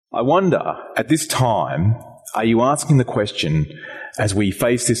I wonder, at this time, are you asking the question, as we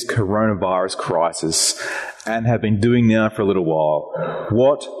face this coronavirus crisis and have been doing now for a little while,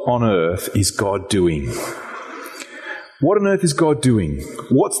 what on earth is God doing? What on earth is God doing?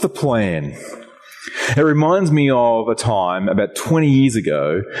 What's the plan? It reminds me of a time about 20 years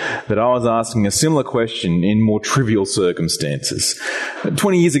ago that I was asking a similar question in more trivial circumstances.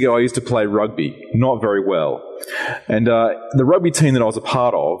 20 years ago, I used to play rugby, not very well. And the rugby team that I was a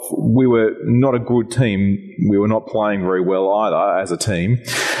part of, we were not a good team. We were not playing very well either as a team,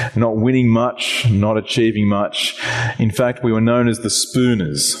 not winning much, not achieving much. In fact, we were known as the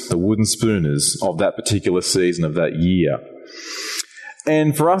Spooners, the wooden Spooners of that particular season of that year.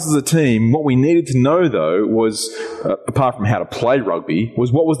 And for us as a team, what we needed to know, though, was, apart from how to play rugby,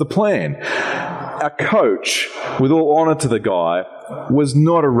 was what was the plan. Our coach, with all honour to the guy, was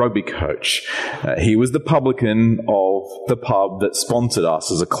not a rugby coach. He was the publican of the pub that sponsored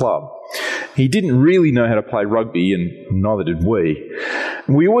us as a club. He didn't really know how to play rugby, and neither did we.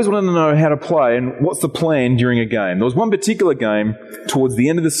 We always wanted to know how to play and what's the plan during a game. There was one particular game towards the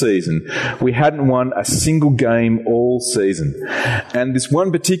end of the season. We hadn't won a single game all season. And this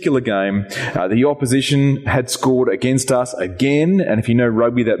one particular game, the opposition had scored against us again. And if you know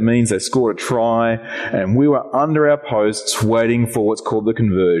rugby, that means they scored a try. And we were under our posts waiting for what's called the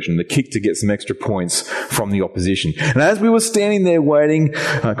conversion, the kick to get some extra points from the opposition. And as we were standing there waiting,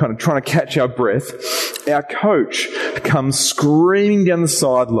 kind of trying to catch our breath, our coach comes screaming down the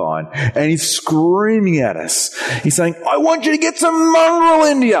sideline, and he's screaming at us. He's saying, "I want you to get to Mongrel,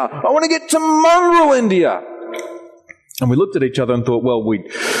 India! I want to get to Mongrel, India!" And we looked at each other and thought,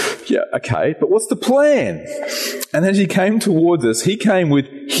 yeah, okay, but what's the plan? And as he came towards us, he came with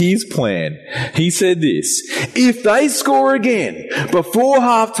his plan. He said this: if they score again before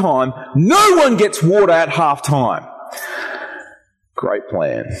half-time, no one gets water at half-time. Great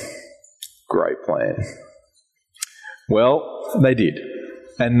plan. Great plan. Well, they did.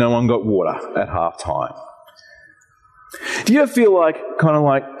 And no one got water at half-time. Do you ever feel like,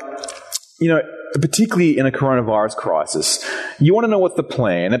 particularly in a coronavirus crisis, you want to know what's the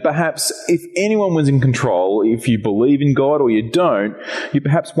plan, and perhaps if anyone was in control, if you believe in God or you don't, you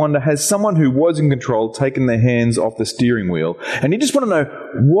perhaps wonder, has someone who was in control taken their hands off the steering wheel? And you just want to know,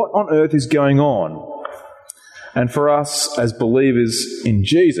 what on earth is going on? And for us as believers in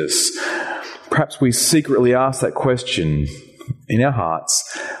Jesus, perhaps we secretly ask that question in our hearts: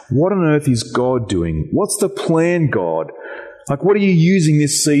 what on earth is God doing? What's the plan, God? Like, what are you using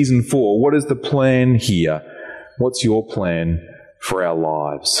this season for? What is the plan here? What's your plan for our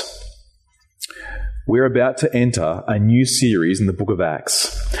lives? We're about to enter a new series in the book of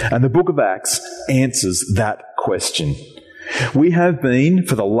Acts. And the book of Acts answers that question. We have been,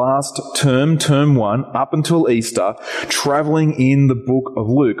 for the last term 1, up until Easter, travelling in the book of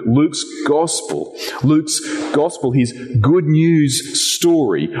Luke. Luke's gospel, his good news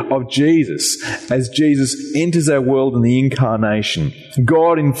story of Jesus, as Jesus enters our world in the incarnation.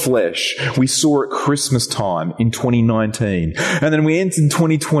 God in flesh, we saw at Christmas time in 2019. And then we entered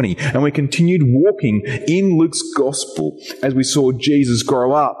 2020, and we continued walking in Luke's gospel as we saw Jesus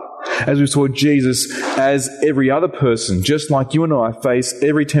grow up, as we saw Jesus as every other person, just like you and I, face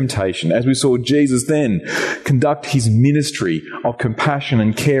every temptation, as we saw Jesus then conduct his ministry of compassion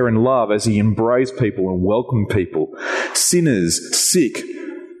and care and love as he embraced people and welcomed people, sinners, sick,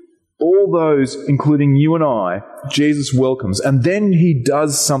 all those, including you and I, Jesus welcomes. And then he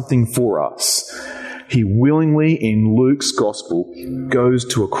does something for us. He willingly, in Luke's gospel, goes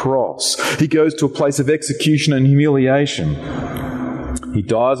to a cross. He goes to a place of execution and humiliation. He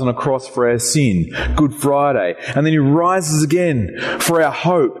dies on a cross for our sin, Good Friday, and then he rises again for our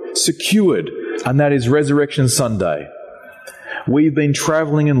hope, secured, and that is Resurrection Sunday. We've been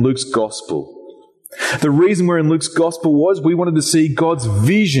travelling in Luke's gospel. The reason we're in Luke's gospel was we wanted to see God's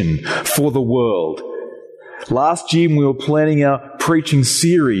vision for the world. Last year, when we were planning our preaching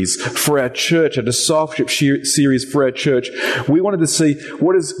series for our church, a discipleship series for our church, we wanted to see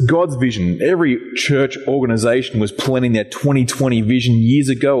what is God's vision. Every church organisation was planning their 2020 vision years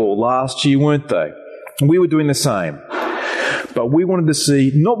ago or last year, weren't they? We were doing the same. But we wanted to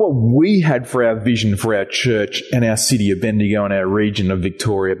see not what we had for our vision for our church and our city of Bendigo and our region of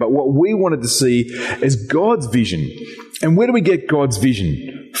Victoria, but what we wanted to see is God's vision. And where do we get God's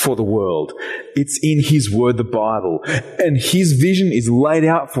vision for the world? It's in his word, the Bible. And his vision is laid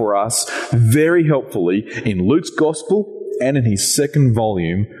out for us very helpfully in Luke's gospel and in his second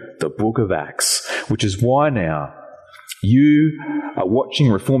volume, the book of Acts, which is why now you are watching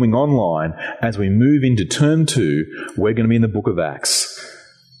Reforming Online as we move into term 2. We're going to be in the book of Acts.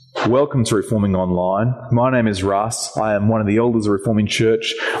 Welcome to Reforming Online. My name is Russ. I am one of the elders of Reforming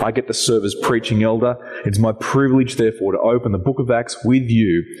Church. I get to serve as preaching elder. It's my privilege, therefore, to open the book of Acts with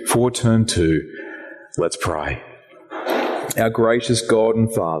you for term 2. Let's pray. Our gracious God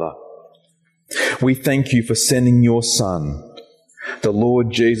and Father, we thank you for sending your Son, the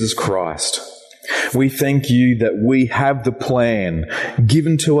Lord Jesus Christ. We thank you that we have the plan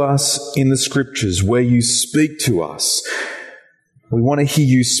given to us in the Scriptures where you speak to us. We want to hear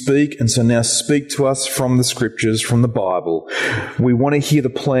you speak, and so now speak to us from the Scriptures, from the Bible. We want to hear the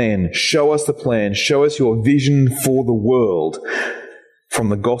plan. Show us the plan. Show us your vision for the world from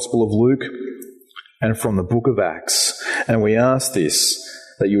the Gospel of Luke and from the book of Acts. And we ask this,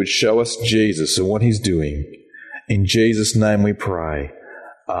 that you would show us Jesus and what he's doing. In Jesus' name we pray.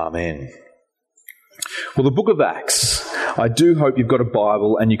 Amen. Well, the book of Acts, I do hope you've got a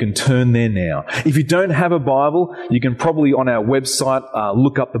Bible and you can turn there now. If you don't have a Bible, you can probably on our website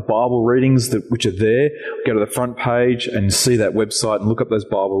look up the Bible readings which are there. Go to the front page and see that website and look up those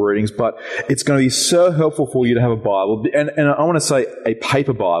Bible readings. But it's going to be so helpful for you to have a Bible. And I want to say a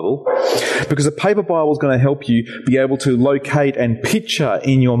paper Bible, because a paper Bible is going to help you be able to locate and picture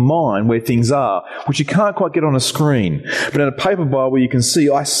in your mind where things are, which you can't quite get on a screen. But in a paper Bible, you can see,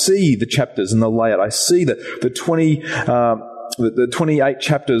 I see the chapters and the layout. I see the 28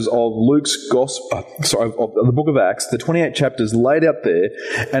 chapters of Luke's Gospel, of the book of Acts, the 28 chapters laid out there,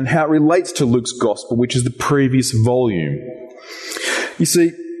 and how it relates to Luke's Gospel, which is the previous volume. You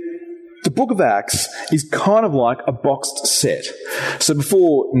see, the book of Acts is kind of like a boxed set. So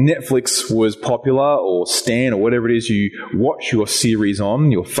before Netflix was popular, or Stan, or whatever it is you watch your series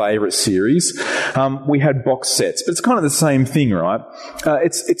on, your favourite series, we had box sets. But it's kind of the same thing, right?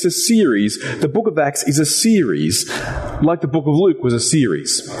 It's a series. The book of Acts is a series, like the book of Luke was a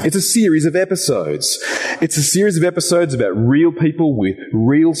series. It's a series of episodes. It's a series of episodes about real people with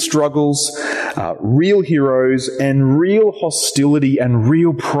real struggles, real heroes, and real hostility and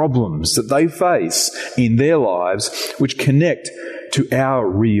real problems that they face in their lives, which connect to our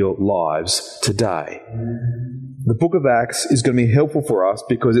real lives today. The book of Acts is going to be helpful for us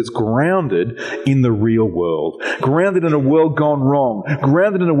because it's grounded in the real world, grounded in a world gone wrong,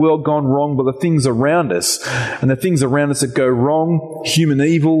 grounded in a world gone wrong by the things around us, and the things around us that go wrong, human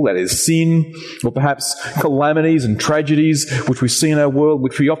evil, that is sin, or perhaps calamities and tragedies, which we see in our world,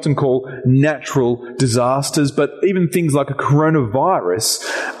 which we often call natural disasters, but even things like a coronavirus.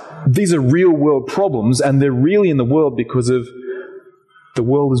 These are real world problems, and they're really in the world because of the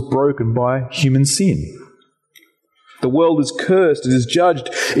world is broken by human sin. The world is cursed, it is judged,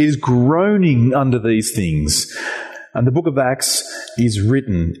 it is groaning under these things. And the book of Acts is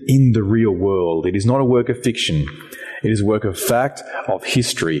written in the real world. It is not a work of fiction. It is a work of fact, of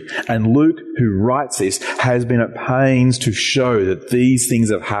history. And Luke, who writes this, has been at pains to show that these things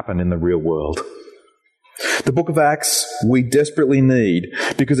have happened in the real world. The book of Acts we desperately need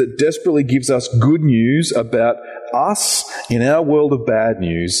because it desperately gives us good news about us in our world of bad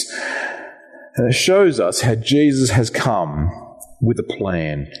news. And it shows us how Jesus has come with a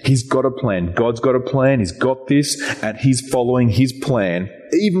plan. He's got a plan. God's got a plan. He's got this, and he's following his plan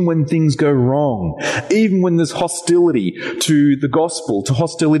even when things go wrong, even when there's hostility to the gospel, to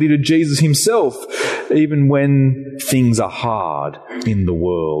hostility to Jesus himself, even when things are hard in the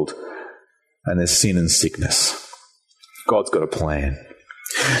world and there's sin and sickness. God's got a plan.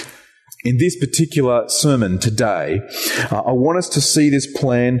 In this particular sermon today, I want us to see this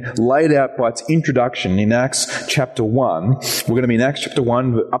plan laid out by its introduction in Acts chapter 1. We're going to be in Acts chapter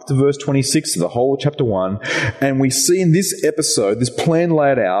 1 up to verse 26, the whole of chapter 1. And we see in this episode, this plan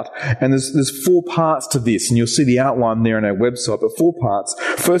laid out, and there's 4 parts to this, and you'll see the outline there on our website, but 4 parts.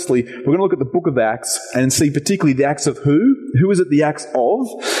 Firstly, we're going to look at the book of Acts and see particularly the acts of who? Who is it the acts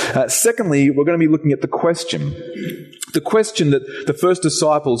of? Secondly, we're going to be looking at the question. The question that the first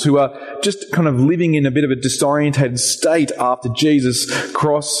disciples, who are just kind of living in a bit of a disorientated state after Jesus'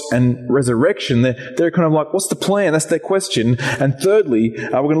 cross and resurrection, they're kind of like, what's the plan? That's their question. And thirdly, we're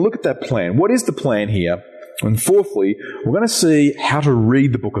going to look at that plan. What is the plan here? And fourthly, we're going to see how to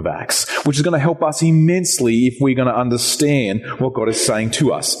read the book of Acts, which is going to help us immensely if we're going to understand what God is saying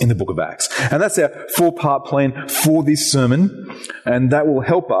to us in the book of Acts. And that's our 4-part plan for this sermon, and that will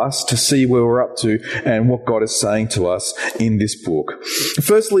help us to see where we're up to and what God is saying to us in this book.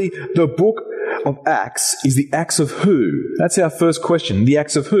 Firstly, the book of Acts is the acts of who? That's our first question, the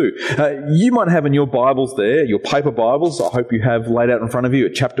acts of who? You might have in your Bibles there, your paper Bibles, I hope you have laid out in front of you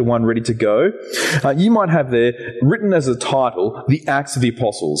at chapter 1 ready to go. You might have there, written as a title, the Acts of the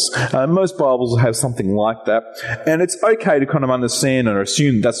Apostles. Most Bibles have something like that, and it's okay to kind of understand and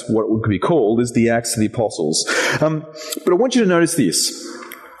assume that's what it would be called, is the Acts of the Apostles. But I want you to notice this.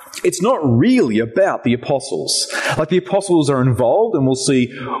 it's not really about the apostles. Like, the apostles are involved, and we'll see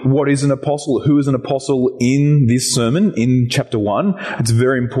what is an apostle, who is an apostle in this sermon, in chapter 1. It's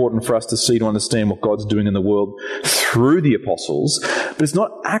very important for us to see, to understand what God's doing in the world through the apostles. But it's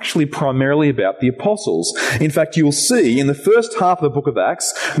not actually primarily about the apostles. In fact, you'll see in the first half of the book of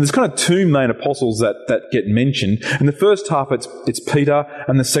Acts, there's kind of two main apostles that get mentioned. In the first half, it's Peter,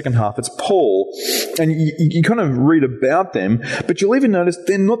 and the second half, it's Paul. And you kind of read about them, but you'll even notice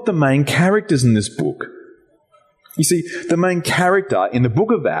they're not the main characters in this book. You see, the main character in the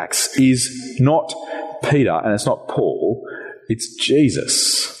book of Acts is not Peter and it's not Paul, it's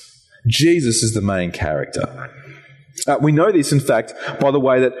Jesus. Jesus is the main character. We know this, in fact, by the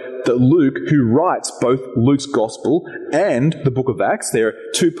way that Luke, who writes both Luke's Gospel and the book of Acts, they're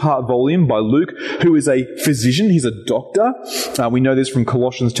a two-part volume by Luke, who is a physician, he's a doctor. We know this from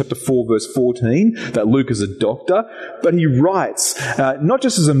Colossians chapter 4, verse 14, that Luke is a doctor. But he writes, not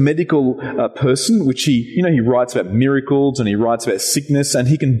just as a medical person, which he writes about miracles and he writes about sickness, and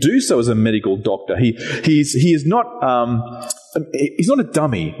he can do so as a medical doctor. He is not... He's not a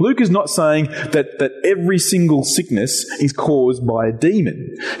dummy. Luke is not saying that every single sickness is caused by a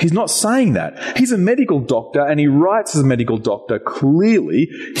demon. He's not saying that. He's a medical doctor, and he writes as a medical doctor clearly,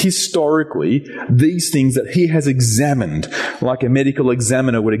 historically, these things that he has examined, like a medical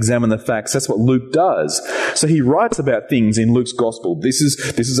examiner would examine the facts. That's what Luke does. So he writes about things in Luke's Gospel. This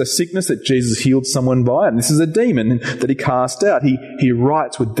is a sickness that Jesus healed someone by, and this is a demon that he cast out. He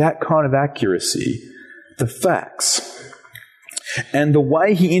writes with that kind of accuracy the facts. And the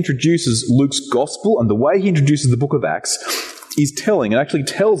way he introduces Luke's Gospel and the way he introduces the book of Acts is telling. It actually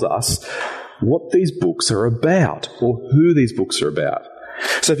tells us what these books are about, or who these books are about.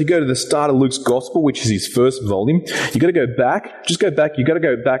 So if you go to the start of Luke's Gospel, which is his first volume, you've got to go back, you've got to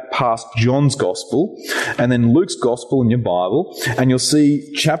go back past John's Gospel, and then Luke's Gospel in your Bible, and you'll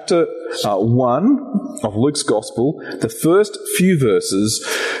see chapter 1 of Luke's Gospel, the first few verses.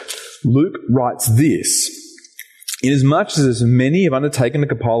 Luke writes this: "Inasmuch as many have undertaken to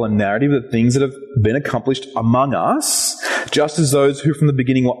compile a narrative of the things that have been accomplished among us, just as those who from the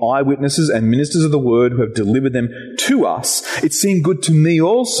beginning were eyewitnesses and ministers of the word who have delivered them to us, it seemed good to me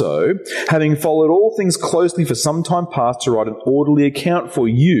also, having followed all things closely for some time past, to write an orderly account for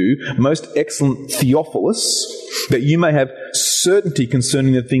you, most excellent Theophilus, that you may have certainty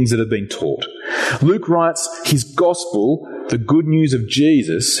concerning the things that have been taught." Luke writes his gospel, the good news of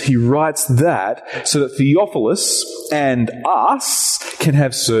Jesus. He writes that so that Theophilus and us can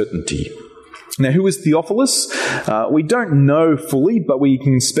have certainty. Now, who is Theophilus? We don't know fully, but we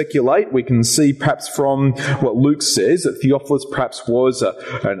can speculate. We can see perhaps from what Luke says that Theophilus perhaps was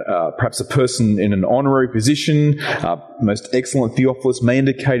perhaps a person in an honorary position. Most excellent Theophilus may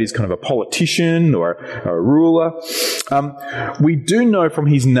indicate he's kind of a politician or a ruler. We do know from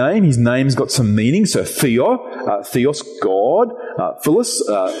his name's got some meaning. So Theos, God, Philus,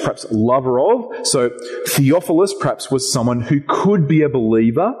 perhaps lover of. So Theophilus perhaps was someone who could be a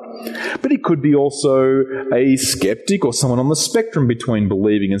believer, but he could be also a skeptic or someone on the spectrum between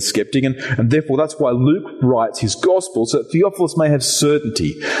believing and skeptic, and therefore that's why Luke writes his gospel, so that Theophilus may have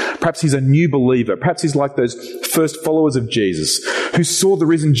certainty. Perhaps he's a new believer. Perhaps he's like those first followers of Jesus who saw the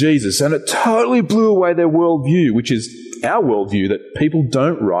risen Jesus, and it totally blew away their worldview, which is our worldview, that people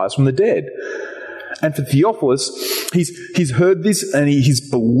don't rise from the dead. And for Theophilus, he's heard this and he's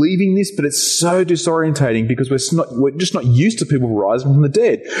believing this, but it's so disorientating because we're just not used to people rising from the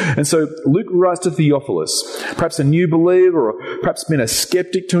dead. And so Luke writes to Theophilus, perhaps a new believer, or perhaps been a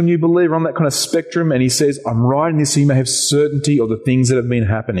skeptic to a new believer, on that kind of spectrum, and he says, "I'm writing this so you may have certainty of the things that have been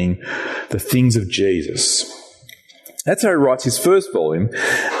happening, the things of Jesus." That's how he writes his first volume.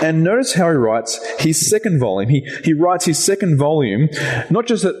 And notice how he writes his second volume. He writes his second volume, not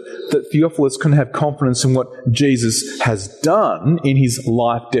just that Theophilus can have confidence in what Jesus has done in his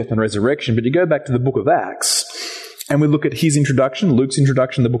life, death, and resurrection, but you go back to the book of Acts, and we look at his introduction, Luke's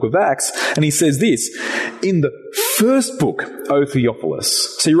introduction to the book of Acts, and he says this: "In the first book, O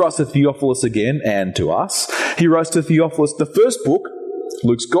Theophilus." So he writes to Theophilus again, and to us. He writes to Theophilus, the first book,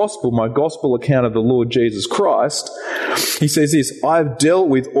 Luke's Gospel, my Gospel account of the Lord Jesus Christ. He says this: "I have dealt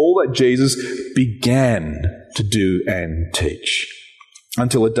with all that Jesus began to do and teach,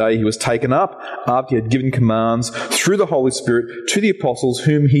 until the day he was taken up, after he had given commands through the Holy Spirit to the apostles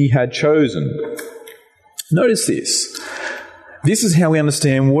whom he had chosen." Notice this. This is how we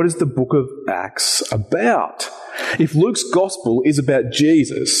understand what is the book of Acts about. If Luke's Gospel is about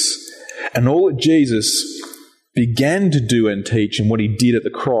Jesus, and all that Jesus began to do and teach and what he did at the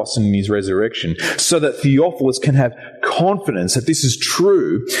cross and in his resurrection, so that Theophilus can have confidence that this is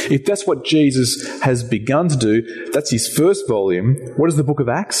true. If that's what Jesus has begun to do, that's his first volume. What is the book of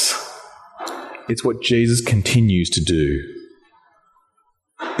Acts? It's what Jesus continues to do.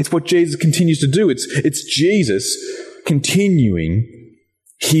 It's what Jesus continues to do. It's Jesus continuing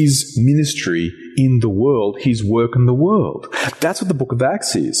his ministry in the world, his work in the world. That's what the book of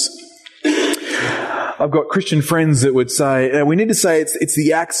Acts is. I've got Christian friends that would say, we need to say it's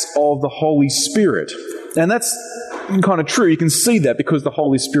the acts of the Holy Spirit. And that's kind of true. You can see that because the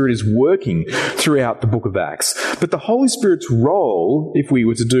Holy Spirit is working throughout the book of Acts. But the Holy Spirit's role, if we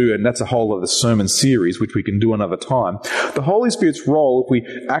were to do, and that's a whole other sermon series, which we can do another time, the Holy Spirit's role, if we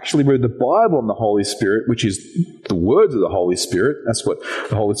actually read the Bible on the Holy Spirit, which is the words of the Holy Spirit, that's what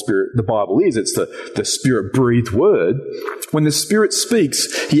the Holy Spirit, the Bible is, it's the Spirit-breathed word. When the Spirit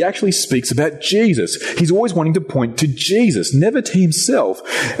speaks, he actually speaks about Jesus. He's always wanting to point to Jesus, never to himself.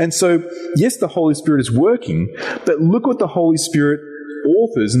 And so, yes, the Holy Spirit is working, but look what the Holy Spirit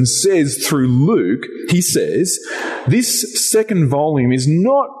authors and says through Luke. He says, this second volume is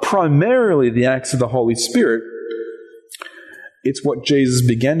not primarily the acts of the Holy Spirit. It's what Jesus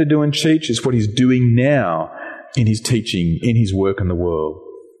began to do and teach. It's what he's doing now in his teaching, in his work in the world.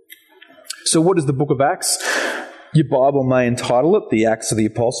 So what is the book of Acts? Your Bible may entitle it the Acts of the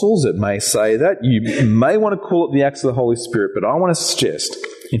Apostles. It may say that. You may want to call it the Acts of the Holy Spirit, but I want to suggest,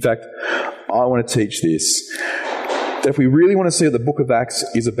 in fact, I want to teach this, that if we really want to see what the book of Acts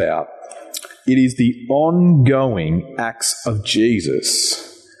is about, it is the ongoing acts of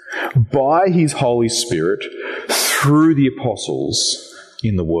Jesus by his Holy Spirit through the apostles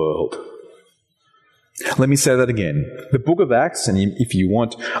in the world. Let me say that again. The book of Acts, and if you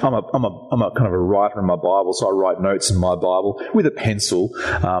want, I'm a kind of a writer in my Bible, so I write notes in my Bible with a pencil.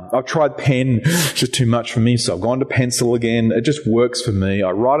 I've tried pen, it's just too much for me, so I've gone to pencil again. It just works for me. I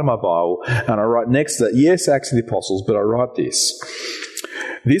write in my Bible, and I write next to that, yes, Acts of the Apostles, but I write this.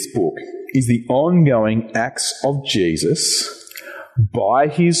 This book is the ongoing acts of Jesus by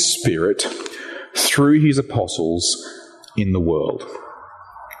his Spirit through his apostles in the world.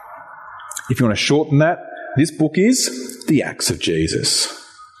 If you want to shorten that, this book is The Acts of Jesus,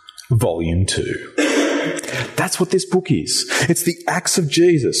 Volume 2. That's what this book is. It's the acts of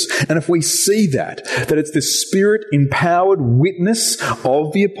Jesus. And if we see that it's the Spirit-empowered witness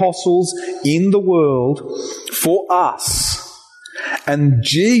of the apostles in the world for us, and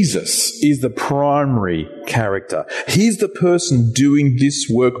Jesus is the primary character. He's the person doing this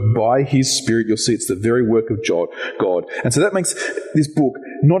work by his Spirit. You'll see it's the very work of God. And so that makes this book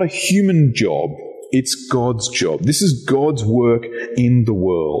not a human job, it's God's job. This is God's work in the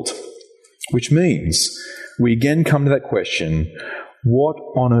world. Which means we again come to that question, what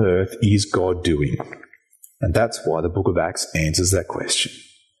on earth is God doing? And that's why the book of Acts answers that question.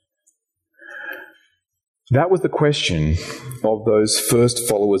 That was the question of those first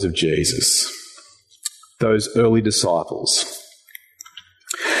followers of Jesus, those early disciples.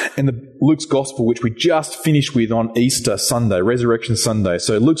 And Luke's Gospel, which we just finished with on Easter Sunday, Resurrection Sunday.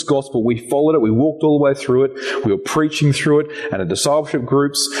 So Luke's Gospel, we followed it, we walked all the way through it, we were preaching through it, and a discipleship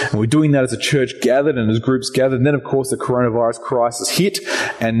groups, and we're doing that as a church gathered and as groups gathered. And then, of course, the coronavirus crisis hit,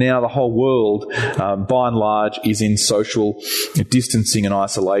 and now the whole world, by and large, is in social distancing and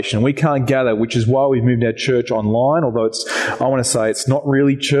isolation. And we can't gather, which is why we've moved our church online, although I want to say it's not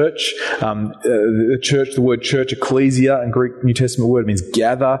really church. The word church, ecclesia, in Greek New Testament word means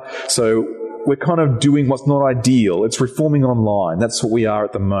gather. So we're kind of doing what's not ideal. It's reforming online. That's what we are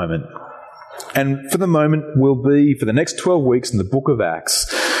at the moment. And for the moment, we'll be, for the next 12 weeks in the book of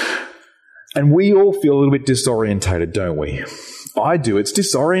Acts. And we all feel a little bit disorientated, don't we? I do. It's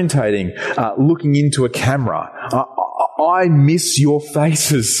disorientating looking into a camera. I miss your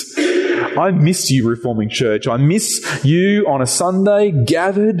faces. I miss you, Reforming Church. I miss you on a Sunday,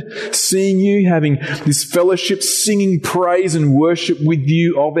 gathered, seeing you, having this fellowship, singing praise and worship with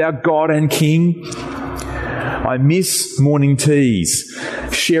you of our God and King. I miss morning teas,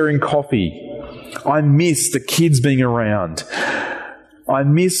 sharing coffee. I miss the kids being around. I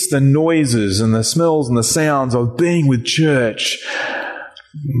miss the noises and the smells and the sounds of being with church.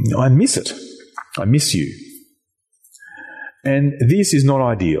 I miss it. I miss you. And this is not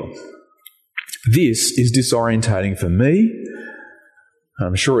ideal. This is disorientating for me.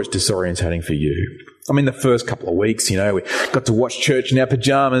 I'm sure it's disorientating for you. I mean, the first couple of weeks, we got to watch church in our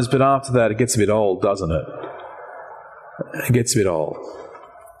pajamas, but after that it gets a bit old, doesn't it? It gets a bit old.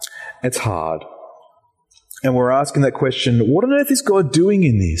 It's hard. And we're asking that question, what on earth is God doing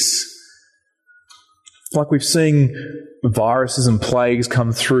in this? Like we've seen viruses and plagues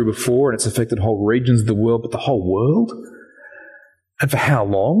come through before and it's affected whole regions of the world, but the whole world? And for how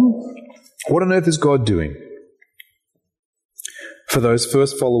long? What on earth is God doing? For those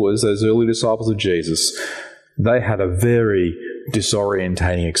first followers, those early disciples of Jesus, they had a very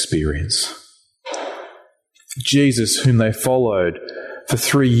disorientating experience. Jesus, whom they followed for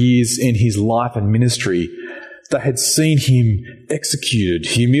 3 years in his life and ministry, they had seen him executed,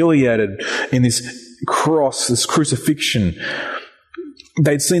 humiliated in this cross, this crucifixion.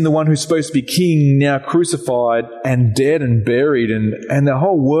 They'd seen the one who's supposed to be king now crucified and dead and buried, and the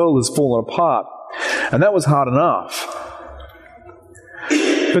whole world has fallen apart. And that was hard enough.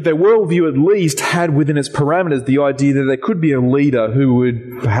 But their worldview at least had within its parameters the idea that there could be a leader who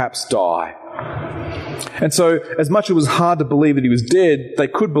would perhaps die. And so, as much as it was hard to believe that he was dead, they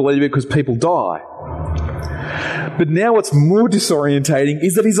could believe it because people die. But now what's more disorientating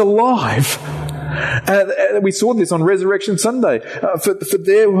is that he's alive. And we saw this on Resurrection Sunday. For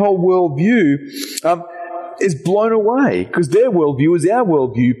their whole worldview is blown away because their worldview is our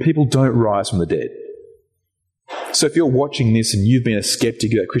worldview. People don't rise from the dead. So if you're watching this and you've been a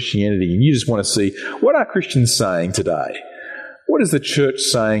skeptic about Christianity and you just want to see, what are Christians saying today? What is the church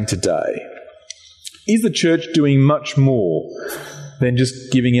saying today? Is the church doing much more than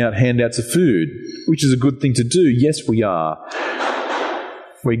just giving out handouts of food, which is a good thing to do? Yes, we are.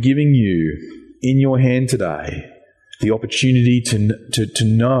 We're giving you, in your hand today, the opportunity to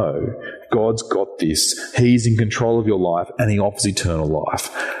know God's got this. He's in control of your life and he offers eternal life.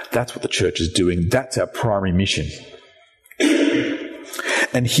 That's what the church is doing. That's our primary mission.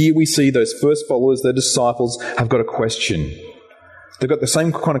 And here we see those first followers, their disciples, have got a question. They've got the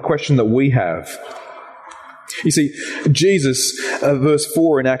same kind of question that we have. You see, Jesus, verse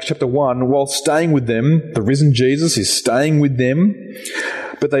 4 in Acts chapter 1, while staying with them, the risen Jesus is staying with them,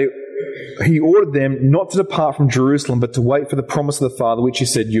 but he ordered them not to depart from Jerusalem, but to wait for the promise of the Father, which he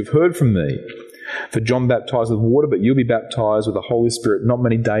said, "You've heard from me. For John baptized with water, but you'll be baptized with the Holy Spirit not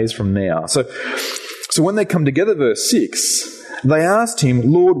many days from now." So when they come together, verse 6, they asked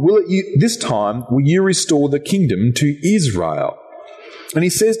him, "Lord, this time will you restore the kingdom to Israel?" And he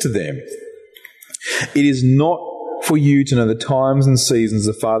says to them, "It is not for you to know the times and seasons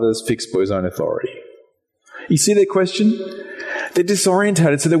the Father has fixed by his own authority." You see their question? They're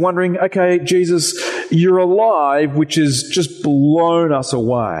disorientated, so they're wondering, okay, Jesus, you're alive, which has just blown us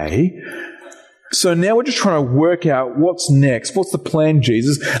away. So now we're just trying to work out what's next. What's the plan,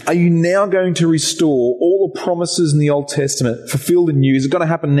 Jesus? Are you now going to restore all the promises in the Old Testament fulfilled in you? Is it going to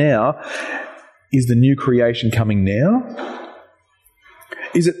happen now? Is the new creation coming now?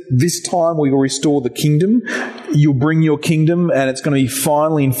 Is it this time where you'll restore the kingdom? You'll bring your kingdom and it's going to be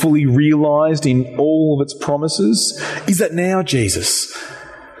finally and fully realized in all of its promises? Is that now, Jesus?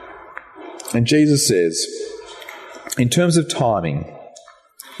 And Jesus says, in terms of timing,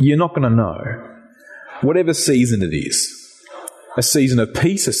 you're not going to know. Whatever season it is, a season of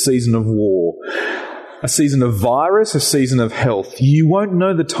peace, a season of war, a season of virus, a season of health, you won't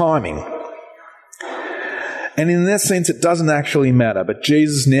know the timing. And in that sense, it doesn't actually matter. But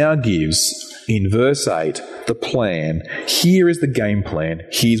Jesus now gives, in verse 8, the plan. Here is the game plan.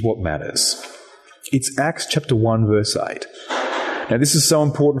 Here's what matters. It's Acts chapter 1, verse 8. Now, this is so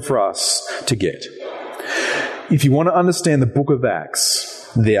important for us to get. If you want to understand the book of Acts,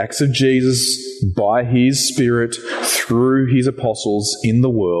 the acts of Jesus by his Spirit through his apostles in the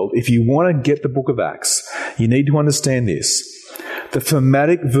world, if you want to get the book of Acts, you need to understand this. The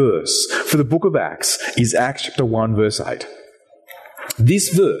thematic verse for the book of Acts is Acts chapter 1, verse 8. This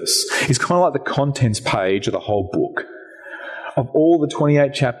verse is kind of like the contents page of the whole book. Of all the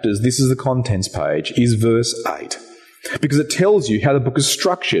 28 chapters, this is the contents page, is verse 8. Because it tells you how the book is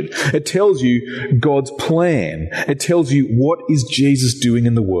structured. It tells you God's plan. It tells you what is Jesus doing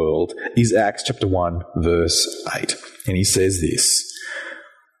in the world, is Acts chapter 1, verse 8. And he says this,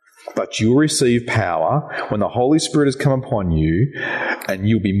 "But you'll receive power when the Holy Spirit has come upon you, and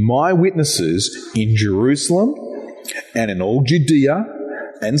you'll be my witnesses in Jerusalem and in all Judea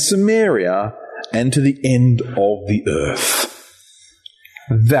and Samaria and to the end of the earth."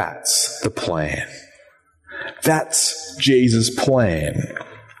 That's the plan. That's Jesus' plan.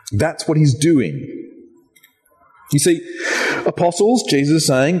 That's what he's doing. You see, apostles, Jesus is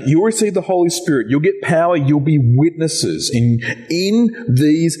saying, you'll receive the Holy Spirit, you'll get power, you'll be witnesses in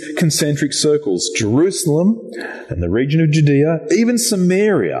these concentric circles, Jerusalem and the region of Judea, even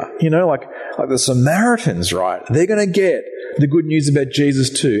Samaria, like the Samaritans, right? They're going to get the good news about Jesus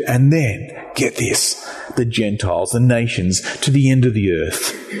too. And then, get this, the Gentiles, the nations, to the end of the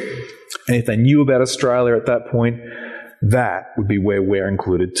earth. And if they knew about Australia at that point, that would be where we're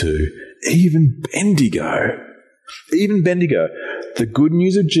included too. Even Bendigo, the good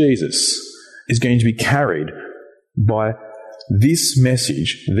news of Jesus is going to be carried by this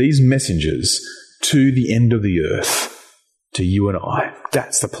message, these messengers, to the end of the earth, to you and I.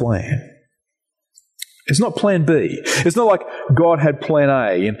 That's the plan. It's not plan B. It's not like God had plan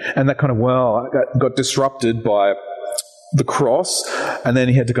A and that kind of, got disrupted by the cross, and then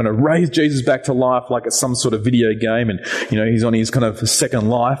he had to kind of raise Jesus back to life like it's some sort of video game, and, he's on his kind of second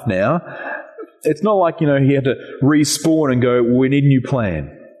life now. It's not like, he had to respawn and go, we need a new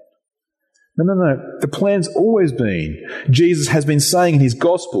plan. No. The plan's always been, Jesus has been saying in his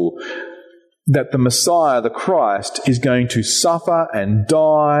gospel that the Messiah, the Christ, is going to suffer and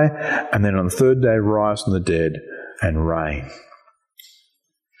die, and then on the third day rise from the dead and reign.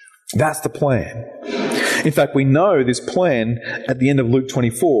 That's the plan. In fact, we know this plan at the end of Luke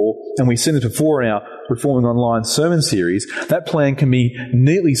 24, and we've seen it before in our Reforming Online sermon series. That plan can be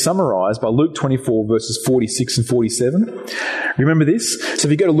neatly summarised by Luke 24, verses 46 and 47. Remember this? So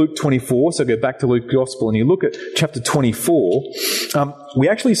if you go to Luke 24, so go back to Luke's Gospel, and you look at chapter 24, we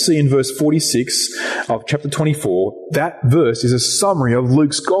actually see in verse 46 of chapter 24, that verse is a summary of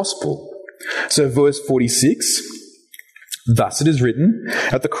Luke's Gospel. So verse 46... Thus it is written,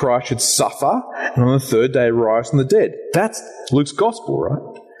 that the Christ should suffer and on the third day rise from the dead. That's Luke's gospel,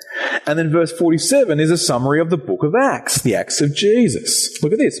 right? And then verse 47 is a summary of the book of Acts, the Acts of Jesus.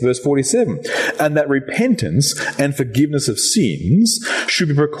 Look at this, verse 47. And that repentance and forgiveness of sins should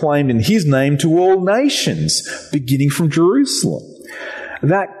be proclaimed in his name to all nations, beginning from Jerusalem.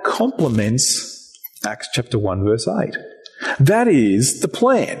 That complements Acts chapter 1, verse 8. That is the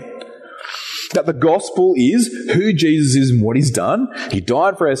plan. That the gospel is who Jesus is and what he's done. He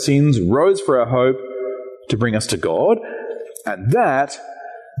died for our sins, rose for our hope to bring us to God. And that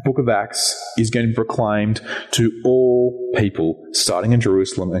book of Acts is going to be proclaimed to all people, starting in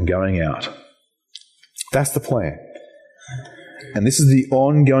Jerusalem and going out. That's the plan. And this is the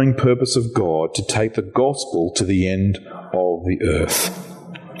ongoing purpose of God, to take the gospel to the end of the earth.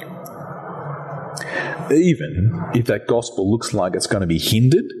 Even if that gospel looks like it's going to be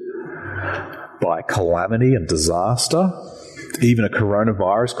hindered by calamity and disaster, even a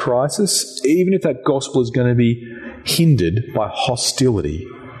coronavirus crisis, even if that gospel is going to be hindered by hostility,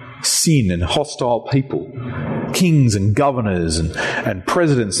 sin and hostile people, kings and governors and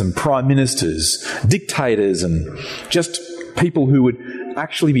presidents and prime ministers, dictators and just people who would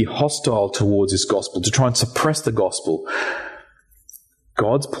actually be hostile towards this gospel, to try and suppress the gospel.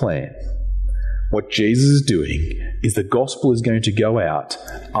 God's plan, what Jesus is doing, is the gospel is going to go out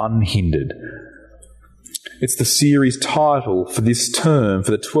unhindered. It's the series title for this term, for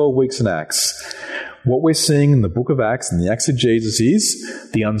the 12 weeks in Acts. What we're seeing in the book of Acts and the Acts of Jesus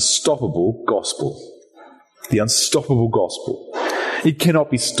is the unstoppable gospel. The unstoppable gospel. It cannot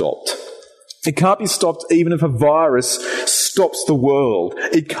be stopped. It can't be stopped even if a virus stops the world.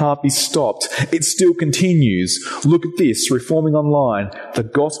 It can't be stopped. It still continues. Look at this, Reforming Online. The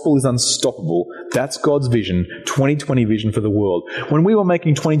gospel is unstoppable. That's God's vision, 2020 vision for the world. When we were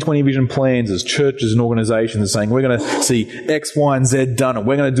making 2020 vision plans as churches and organisations saying we're going to see X, Y and Z done and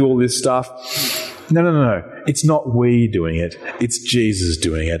we're going to do all this stuff, no. It's not we doing it. It's Jesus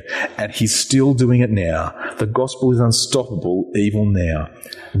doing it. And he's still doing it now. The gospel is unstoppable even now.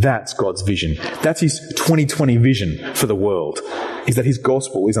 That's God's vision. That's his 2020 vision for the world, is that his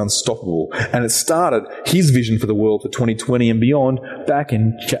gospel is unstoppable. And it started his vision for the world for 2020 and beyond back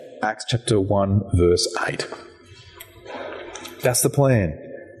in Acts chapter 1, verse 8. That's the plan.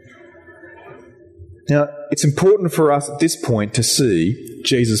 Now, it's important for us at this point to see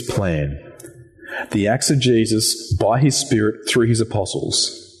Jesus' plan. The acts of Jesus by his Spirit through his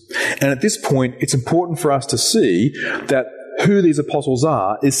apostles. And at this point, it's important for us to see that who these apostles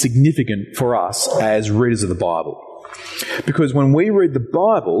are is significant for us as readers of the Bible. Because when we read the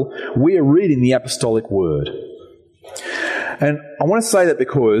Bible, we are reading the apostolic word. And I want to say that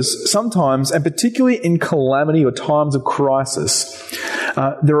because sometimes, and particularly in calamity or times of crisis,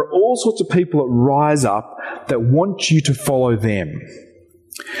 there are all sorts of people that rise up that want you to follow them.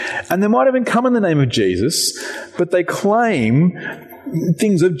 And they might even come in the name of Jesus, but they claim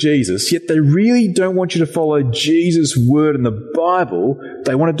things of Jesus, yet they really don't want you to follow Jesus' word in the Bible.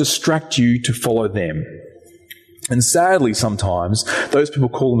 They want to distract you to follow them. And sadly, sometimes, those people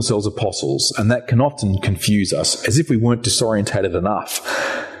call themselves apostles, and that can often confuse us, as if we weren't disorientated enough.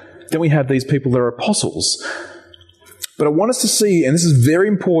 Then we have these people that are apostles. But I want us to see, and this is very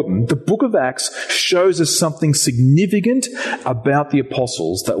important, the book of Acts shows us something significant about the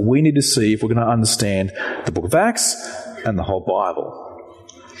apostles that we need to see if we're going to understand the book of Acts and the whole Bible.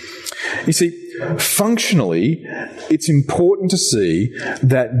 You see, functionally, it's important to see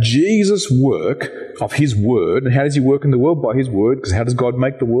that Jesus' work of his word, and how does he work in the world? By his word, because how does God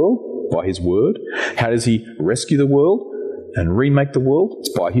make the world? By his word. How does he rescue the world and remake the world? It's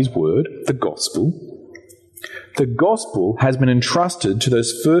by his word, the gospel. The gospel has been entrusted to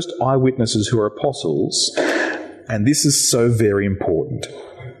those first eyewitnesses who are apostles, and this is so very important.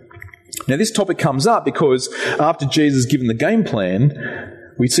 Now, this topic comes up because after Jesus is given the game plan,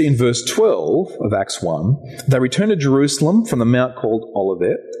 we see in verse 12 of Acts 1, they returned to Jerusalem from the mount called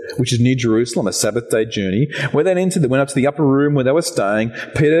Olivet, which is near Jerusalem, a Sabbath day journey. Where they entered, they went up to the upper room where they were staying.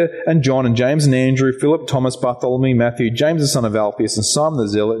 Peter and John and James and Andrew, Philip, Thomas, Bartholomew, Matthew, James the son of Alphaeus, and Simon the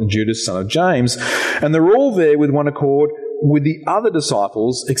Zealot, and Judas son of James. And they're all there with one accord with the other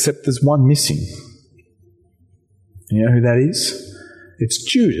disciples, except there's one missing. You know who that is? It's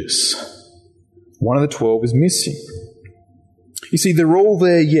Judas. One of the 12 is missing. You see, they're all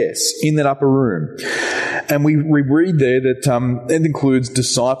there, yes, in that upper room. And we read there that it includes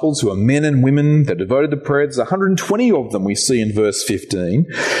disciples who are men and women. They're devoted to prayer. There's 120 of them we see in verse 15.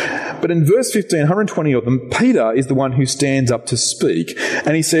 But in verse 15, 120 of them, Peter is the one who stands up to speak.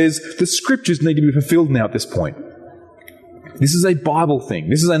 And he says, the scriptures need to be fulfilled now at this point. This is a Bible thing.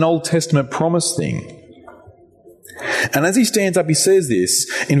 This is an Old Testament promise thing. And as he stands up, he says this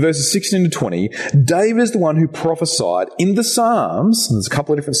in verses 16 to 20, David is the one who prophesied in the Psalms, and there's a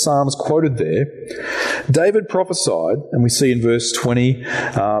couple of different Psalms quoted there. David prophesied, and we see in verse 20,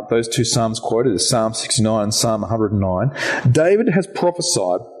 those two Psalms quoted, Psalm 69 and Psalm 109. David has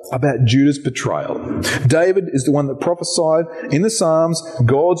prophesied about Judas' betrayal. David is the one that prophesied in the Psalms,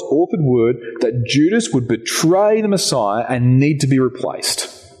 God's authored word, that Judas would betray the Messiah and need to be replaced.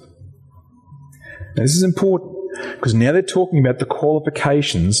 Now, this is important, because now they're talking about the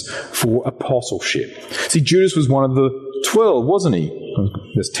qualifications for apostleship. See, Judas was one of the 12, wasn't he?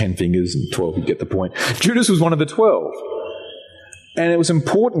 There's 10 fingers and 12, you get the point. Judas was one of the 12. And it was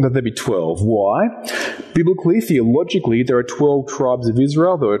important that there be 12. Why? Biblically, theologically, there are 12 tribes of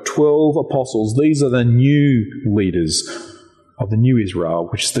Israel. There are 12 apostles. These are the new leaders of the new Israel,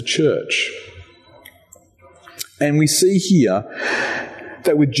 which is the church. And we see here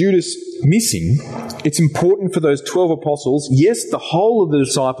that with Judas missing, it's important for those 12 apostles, yes, the whole of the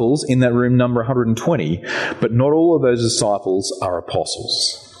disciples in that room number 120, but not all of those disciples are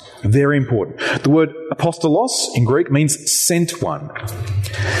apostles. Very important. The word apostolos in Greek means sent one.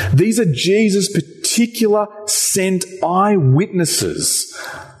 These are Jesus' particular sent eyewitnesses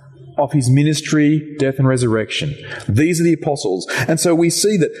of his ministry, death and resurrection. These are the apostles. And so we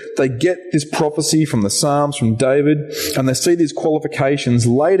see that they get this prophecy from the Psalms, from David, and they see these qualifications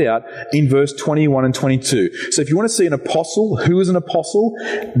laid out in verse 21 and 22. So if you want to see an apostle, who is an apostle,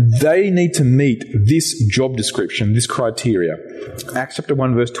 they need to meet this job description, this criteria. Acts chapter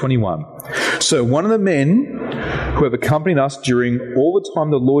 1, verse 21. So one of the men who have accompanied us during all the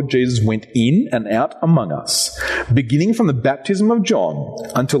time the Lord Jesus went in and out among us, beginning from the baptism of John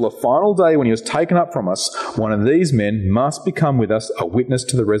until the final day when he was taken up from us, one of these men must become with us a witness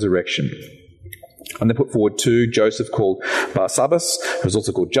to the resurrection. And they put forward two, Joseph called Barsabbas, who was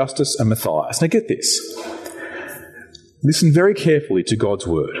also called Justus, and Matthias. Now get this. Listen very carefully to God's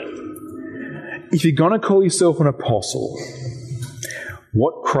word. If you're going to call yourself an apostle,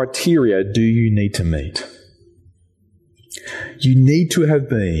 what criteria do you need to meet? You need to have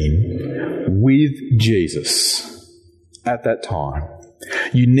been with Jesus at that time.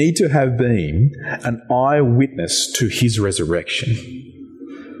 You need to have been an eyewitness to his resurrection.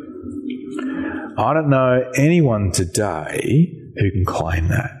 I don't know anyone today who can claim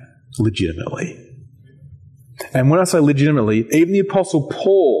that legitimately. And when I say legitimately, even the Apostle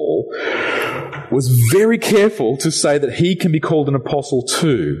Paul was very careful to say that he can be called an apostle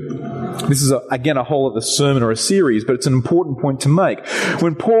too. This is, again, a whole other sermon or a series, but it's an important point to make.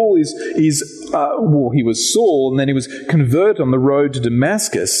 When Paul he was Saul, and then he was converted on the road to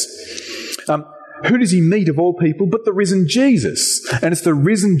Damascus. Who does he meet of all people but the risen Jesus? And it's the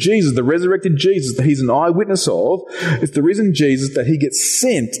risen Jesus, the resurrected Jesus that he's an eyewitness of. It's the risen Jesus that he gets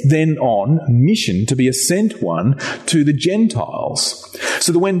sent then on mission to be a sent one to the Gentiles.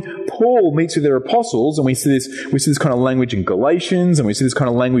 So that when Paul meets with their apostles, and we see this kind of language in Galatians, and we see this kind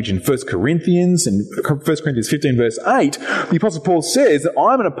of language in 1 Corinthians, and 1 Corinthians 15 verse 8, the Apostle Paul says that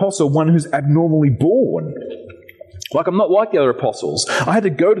I'm an apostle, one who's abnormally born. Like, I'm not like the other apostles. I had to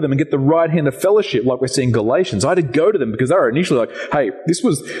go to them and get the right hand of fellowship, like we're seeing in Galatians. I had to go to them because they were initially like, hey,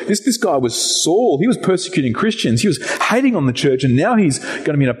 this guy was Saul. He was persecuting Christians. He was hating on the church, and now he's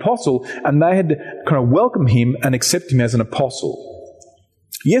going to be an apostle. And they had to kind of welcome him and accept him as an apostle.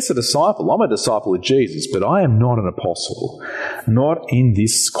 Yes, a disciple. I'm a disciple of Jesus, but I am not an apostle. Not in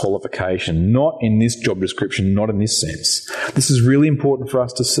this qualification, not in this job description, not in this sense. This is really important for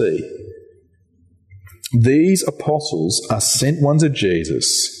us to see. These apostles are sent ones of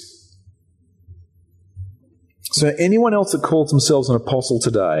Jesus. So anyone else that calls themselves an apostle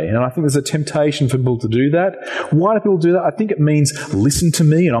today, and I think there's a temptation for people to do that. Why do people do that? I think it means, listen to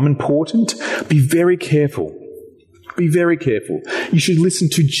me and I'm important. Be very careful. Be very careful. You should listen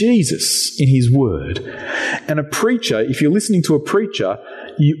to Jesus in his word. And a preacher, if you're listening to a preacher,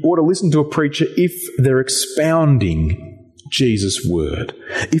 you ought to listen to a preacher if they're expounding Jesus' word,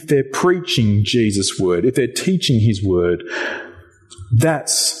 if they're preaching Jesus' word, if they're teaching his word.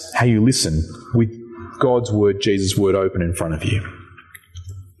 That's how you listen, with God's word, Jesus' word open in front of you.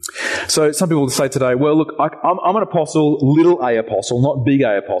 So some people say today, well, look, I'm an apostle, little a apostle, not big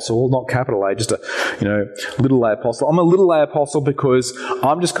A apostle, not capital A, just a, little a apostle. I'm a little a apostle because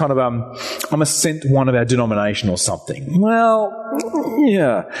I'm just kind of, I'm a sent one of our denomination or something. Well,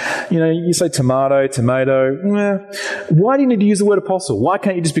 yeah. You say tomato. Why do you need to use the word apostle? Why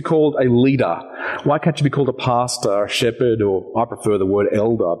can't you just be called a leader? Why can't you be called a pastor, a shepherd, or I prefer the word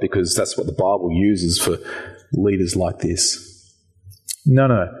elder because that's what the Bible uses for leaders like this.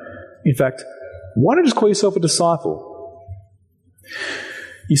 No. In fact, why don't you just call yourself a disciple?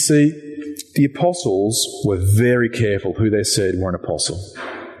 You see, the apostles were very careful who they said were an apostle.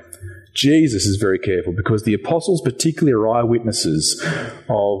 Jesus is very careful because the apostles particularly are eyewitnesses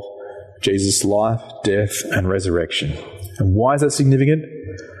of Jesus' life, death, and resurrection. And why is that significant?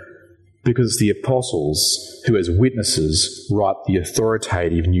 Because it's the apostles who, as witnesses, write the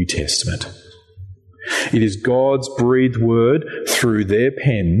authoritative New Testament. It is God's breathed word through their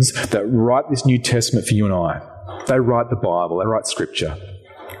pens that write this New Testament for you and I. They write the Bible, they write Scripture.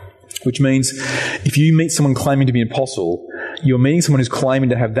 Which means if you meet someone claiming to be an apostle, you're meeting someone who's claiming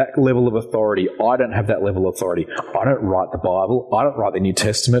to have that level of authority. I don't have that level of authority. I don't write the Bible. I don't write the New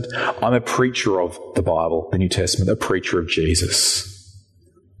Testament. I'm a preacher of the Bible, the New Testament, a preacher of Jesus.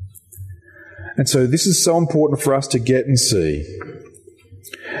 And so this is so important for us to get and see.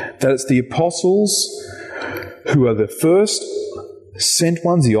 That it's the apostles who are the first sent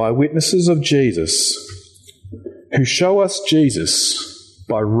ones, the eyewitnesses of Jesus, who show us Jesus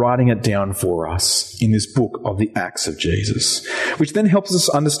by writing it down for us in this book of the Acts of Jesus, which then helps us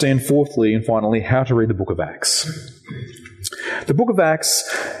understand, fourthly and finally, how to read the book of Acts. The book of Acts,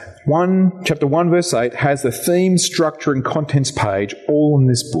 chapter 1, verse 8, has the theme, structure and contents page all in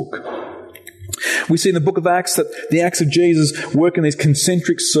this book. We see in the book of Acts that the Acts of Jesus work in these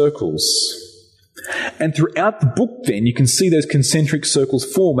concentric circles. And throughout the book then, you can see those concentric circles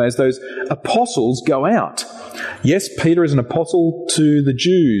form as those apostles go out. Yes, Peter is an apostle to the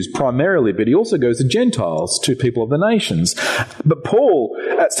Jews primarily, but he also goes to Gentiles, to people of the nations. But Paul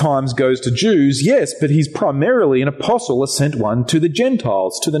at times goes to Jews, yes, but he's primarily an apostle, a sent one to the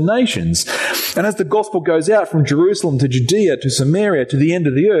Gentiles, to the nations. And as the gospel goes out from Jerusalem to Judea to Samaria to the end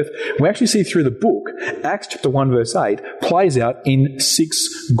of the earth, we actually see through the book, Acts chapter 1 verse 8 plays out in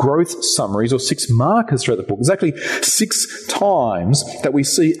 6 growth summaries or 6 markers throughout the book. There's actually 6 times that we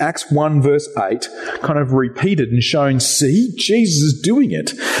see Acts 1 verse 8 kind of repeated and shown, see, Jesus is doing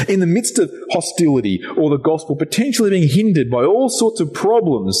it. In the midst of hostility or the gospel potentially being hindered by all sorts of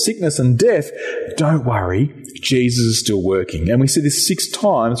problems, sickness and death, don't worry, Jesus is still working. And we see this 6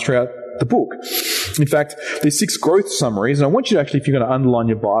 times throughout the book. In fact, there's 6 growth summaries, and I want you to actually, if you're going to underline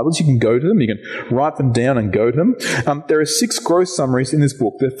your Bibles, you can go to them, you can write them down and go to them. There are 6 growth summaries in this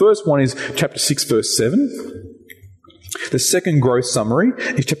book. The first one is chapter 6, verse 7. The second growth summary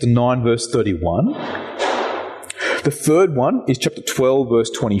is chapter 9, verse 31. The third one is chapter 12,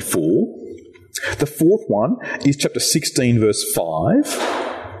 verse 24. The fourth one is chapter 16, verse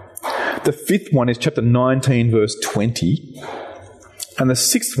 5. The fifth one is chapter 19, verse 20. And the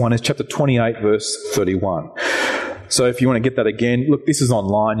sixth one is chapter 28, verse 31. So if you want to get that again, look, this is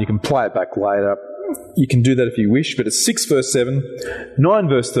online. You can play it back later. You can do that if you wish, but it's 6 verse 7, 9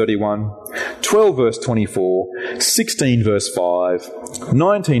 verse 31, 12 verse 24, 16 verse 5,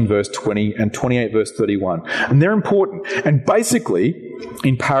 19 verse 20, and 28 verse 31. And they're important. And basically,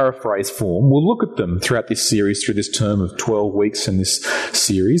 in paraphrase form, we'll look at them throughout this series, through this term of 12 weeks in this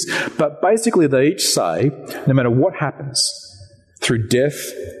series. But basically, they each say, no matter what happens, through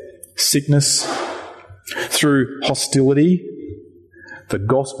death, sickness, through hostility, the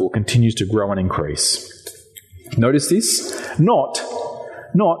gospel continues to grow and increase. Notice this? Not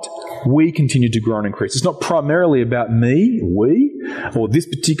we continue to grow and increase. It's not primarily about me, we, or this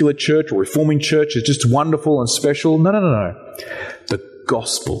particular church or reforming church is just wonderful and special. No. The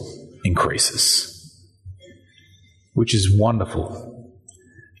gospel increases, which is wonderful.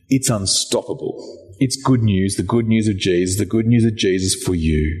 It's unstoppable. It's good news, the good news of Jesus, the good news of Jesus for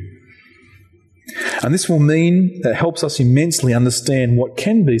you. And this will mean that it helps us immensely understand what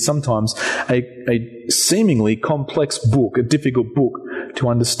can be sometimes a seemingly complex book, a difficult book to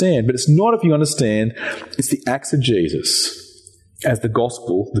understand. But it's not if you understand, it's the acts of Jesus as the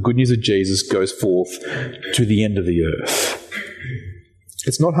gospel, the good news of Jesus, goes forth to the end of the earth.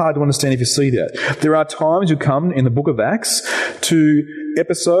 It's not hard to understand if you see that. There are times you come in the book of Acts to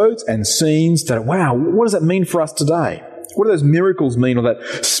episodes and scenes that, wow, what does that mean for us today? What do those miracles mean, or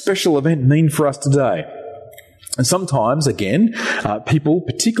that special event mean for us today? And sometimes, again, people,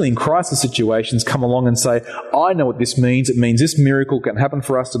 particularly in crisis situations, come along and say, I know what this means. It means this miracle can happen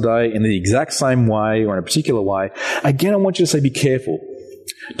for us today in the exact same way or in a particular way. Again, I want you to say, be careful.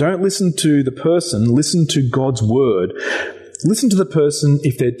 Don't listen to the person. Listen to God's word. Listen to the person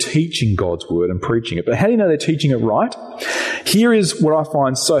if they're teaching God's word and preaching it. But how do you know they're teaching it right? Here is what I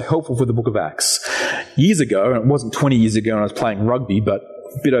find so helpful for the book of Acts. Years ago, and it wasn't 20 years ago when I was playing rugby, but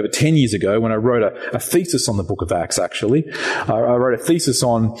a bit over 10 years ago when I wrote a thesis on the book of Acts, actually. I wrote a thesis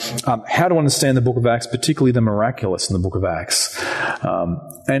on how to understand the book of Acts, particularly the miraculous in the book of Acts.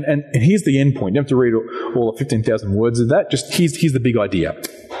 And here's the end point. You don't have to read all the 15,000 words of that. Just here's the big idea.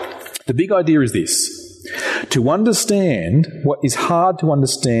 The big idea is this. To understand what is hard to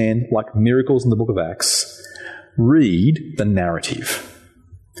understand, like miracles in the book of Acts, read the narrative.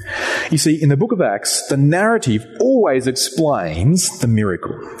 You see, in the book of Acts, the narrative always explains the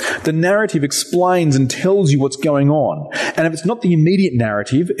miracle. The narrative explains and tells you what's going on. And if it's not the immediate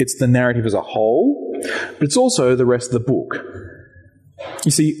narrative, it's the narrative as a whole, but it's also the rest of the book.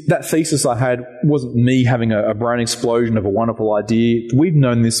 You see, that thesis I had wasn't me having a brain explosion of a wonderful idea. We've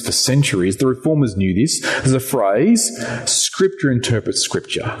known this for centuries. The Reformers knew this. There's a phrase, Scripture interprets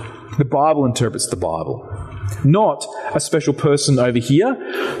Scripture. The Bible interprets the Bible. Not a special person over here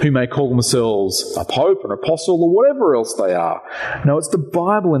who may call themselves a pope, an apostle, or whatever else they are. No, it's the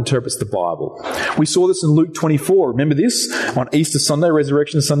Bible interprets the Bible. We saw this in Luke 24. Remember this? On Easter Sunday,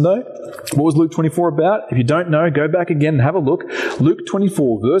 Resurrection Sunday. What was Luke 24 about? If you don't know, go back again and have a look. Luke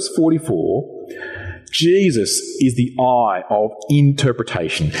 24, verse 44. Jesus is the eye of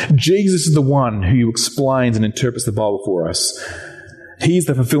interpretation. Jesus is the one who explains and interprets the Bible for us. He is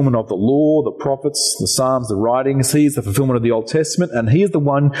the fulfillment of the law, the prophets, the Psalms, the writings. He is the fulfillment of the Old Testament, and He is the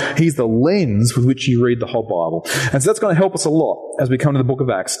lens with which you read the whole Bible. And so that's going to help us a lot as we come to the book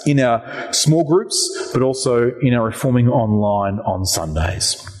of Acts in our small groups, but also in our Reforming Online on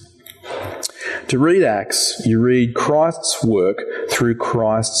Sundays. To read Acts, you read Christ's work through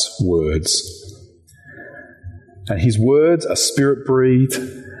Christ's words. And His words are Spirit-breathed,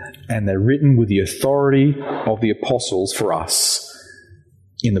 and they're written with the authority of the apostles for us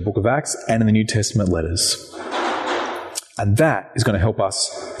in the book of Acts and in the New Testament letters. And that is going to help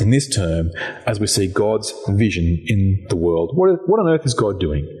us in this term as we see God's vision in the world. What on earth is God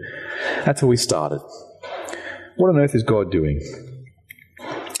doing? That's where we started. What on earth is God doing?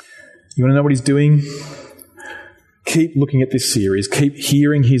 You want to know what He's doing? Keep looking at this series. Keep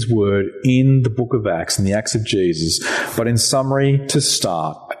hearing His word in the book of Acts and the Acts of Jesus. But in summary, to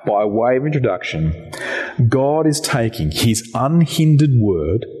start, by way of introduction, God is taking His unhindered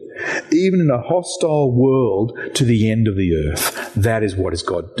word, even in a hostile world, to the end of the earth. That is what is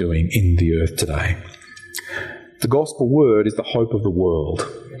God doing in the earth today. The gospel word is the hope of the world.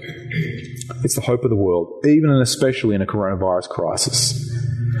 It's the hope of the world, even and especially in a coronavirus crisis.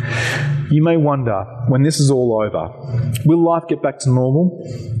 You may wonder, when this is all over, will life get back to normal?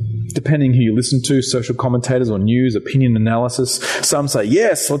 Depending who you listen to, social commentators or news, opinion analysis. Some say,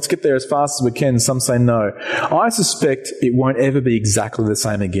 yes, let's get there as fast as we can. Some say no. I suspect it won't ever be exactly the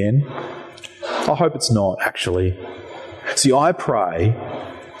same again. I hope it's not, actually. See, I pray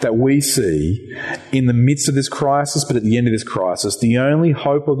that we see in the midst of this crisis, but at the end of this crisis, the only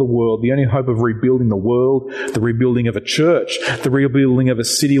hope of the world, the only hope of rebuilding the world, the rebuilding of a church, the rebuilding of a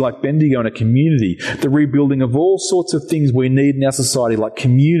city like Bendigo and a community, the rebuilding of all sorts of things we need in our society like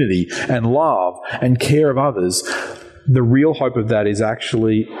community and love and care of others. The real hope of that is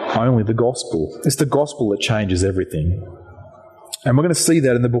actually only the gospel. It's the gospel that changes everything. And we're going to see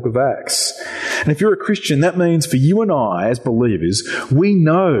that in the book of Acts. And if you're a Christian, that means for you and I as believers, we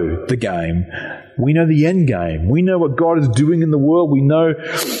know the game. We know the end game. We know what God is doing in the world. We know,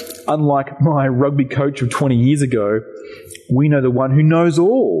 unlike my rugby coach of 20 years ago, we know the one who knows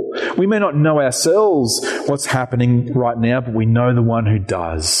all. We may not know ourselves what's happening right now, but we know the one who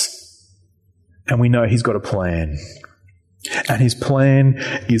does. And we know He's got a plan. And His plan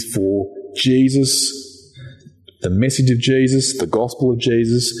is for Jesus, the message of Jesus, the gospel of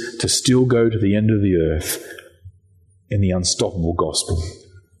Jesus, to still go to the end of the earth in the unstoppable gospel.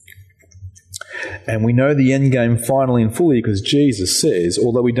 And we know the end game finally and fully because Jesus says,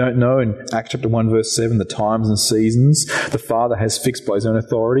 although we don't know in Acts chapter 1 verse 7 the times and seasons the Father has fixed by his own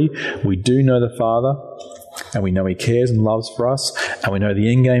authority, we do know the Father and we know he cares and loves for us, and we know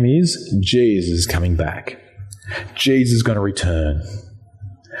the end game is Jesus is coming back. Jesus is going to return.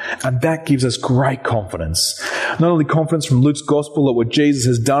 And that gives us great confidence. Not only confidence from Luke's gospel that what Jesus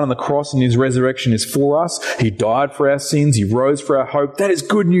has done on the cross and his resurrection is for us. He died for our sins. He rose for our hope. That is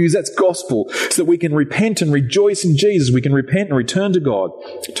good news. That's gospel. So that we can repent and rejoice in Jesus. We can repent and return to God.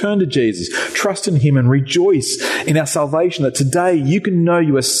 Turn to Jesus. Trust in him and rejoice in our salvation. That today you can know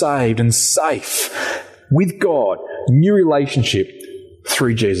you are saved and safe with God. New relationship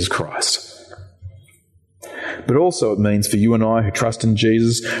through Jesus Christ. But also it means for you and I who trust in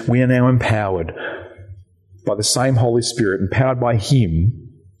Jesus, we are now empowered by the same Holy Spirit, empowered by him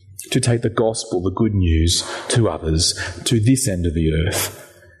to take the gospel, the good news, to others, to this end of the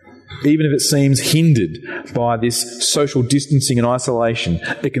earth. Even if it seems hindered by this social distancing and isolation,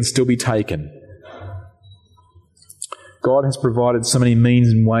 it can still be taken. God has provided so many means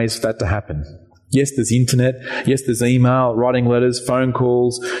and ways for that to happen. Yes, there's internet. Yes, there's email, writing letters, phone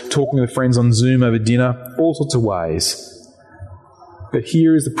calls, talking with friends on Zoom over dinner, all sorts of ways. But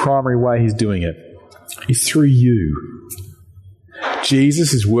here is the primary way he's doing it. It's through you.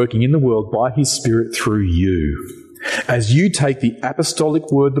 Jesus is working in the world by his Spirit through you. As you take the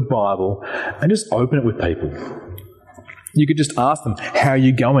apostolic word, the Bible, and just open it with people. You could just ask them, how are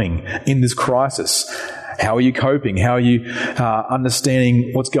you going in this crisis? How are you coping? How are you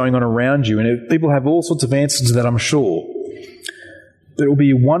understanding what's going on around you? And people have all sorts of answers to that, I'm sure. But it will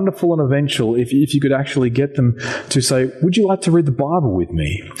be wonderful and eventual if you could actually get them to say, would you like to read the Bible with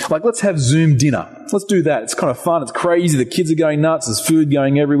me? Like, let's have Zoom dinner. Let's do that. It's kind of fun. It's crazy. The kids are going nuts. There's food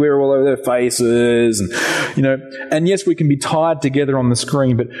going everywhere all over their faces. And yes, we can be tied together on the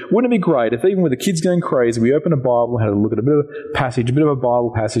screen, but wouldn't it be great if even with the kids going crazy, we opened a Bible and had a look at a bit of a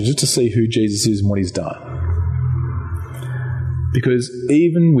Bible passage just to see who Jesus is and what he's done. Because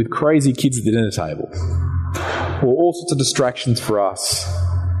even with crazy kids at the dinner table, or all sorts of distractions for us,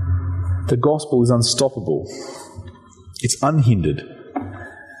 the gospel is unstoppable. It's unhindered.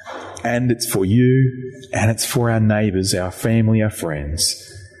 And it's for you, and it's for our neighbours, our family, our friends.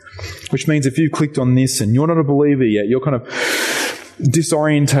 Which means if you've clicked on this and you're not a believer yet, you're kind of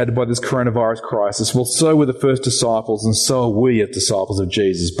disorientated by this coronavirus crisis. Well, so were the first disciples, and so are we as disciples of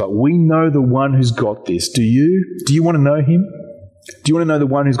Jesus. But we know the one who's got this. Do you? Do you want to know him? Do you want to know the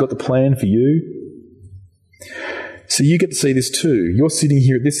one who's got the plan for you? So you get to see this too. You're sitting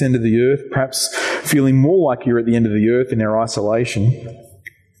here at this end of the earth, perhaps feeling more like you're at the end of the earth in our isolation.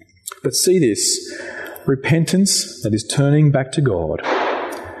 But see this, repentance that is turning back to God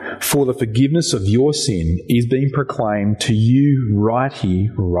for the forgiveness of your sin is being proclaimed to you right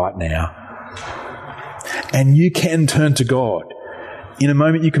here, right now. And you can turn to God. In a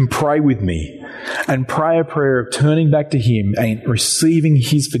moment you can pray with me and pray a prayer of turning back to him and receiving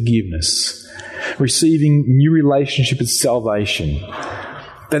his forgiveness. Receiving new relationship with salvation.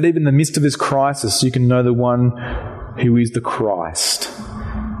 That even in the midst of this crisis, you can know the one who is the Christ.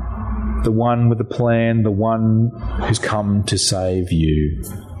 The one with the plan, the one who's come to save you.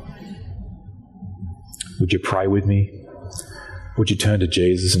 Would you pray with me? Would you turn to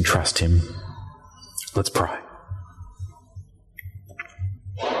Jesus and trust him? Let's pray.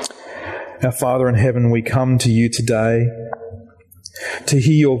 Our Father in heaven, we come to you today to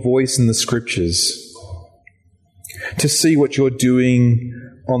hear your voice in the Scriptures, to see what you're doing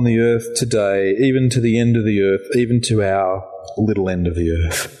on the earth today, even to the end of the earth, even to our little end of the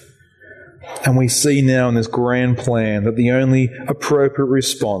earth. And we see now in this grand plan that the only appropriate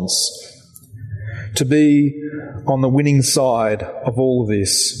response to be on the winning side of all of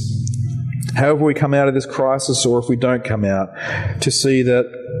this, however we come out of this crisis or if we don't come out, to see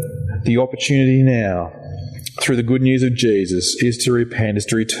that the opportunity now through the good news of Jesus is to repent, is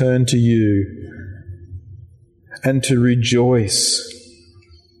to return to you and to rejoice,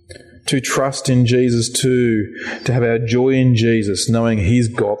 to trust in Jesus too, to have our joy in Jesus, knowing he's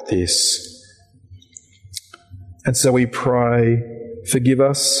got this. And so we pray, forgive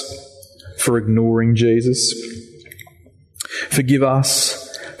us for ignoring Jesus. Forgive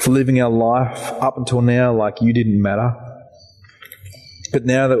us for living our life up until now like you didn't matter. But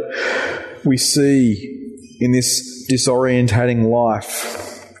now that we see in this disorientating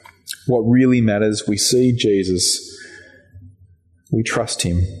life what really matters, we see Jesus, we trust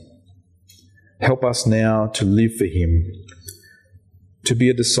him. Help us now to live for him, to be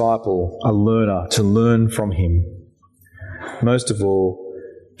a disciple, a learner, to learn from him. Most of all,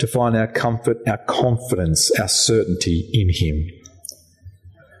 to find our comfort, our confidence, our certainty in him.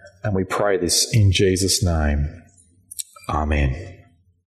 And we pray this in Jesus' name. Amen.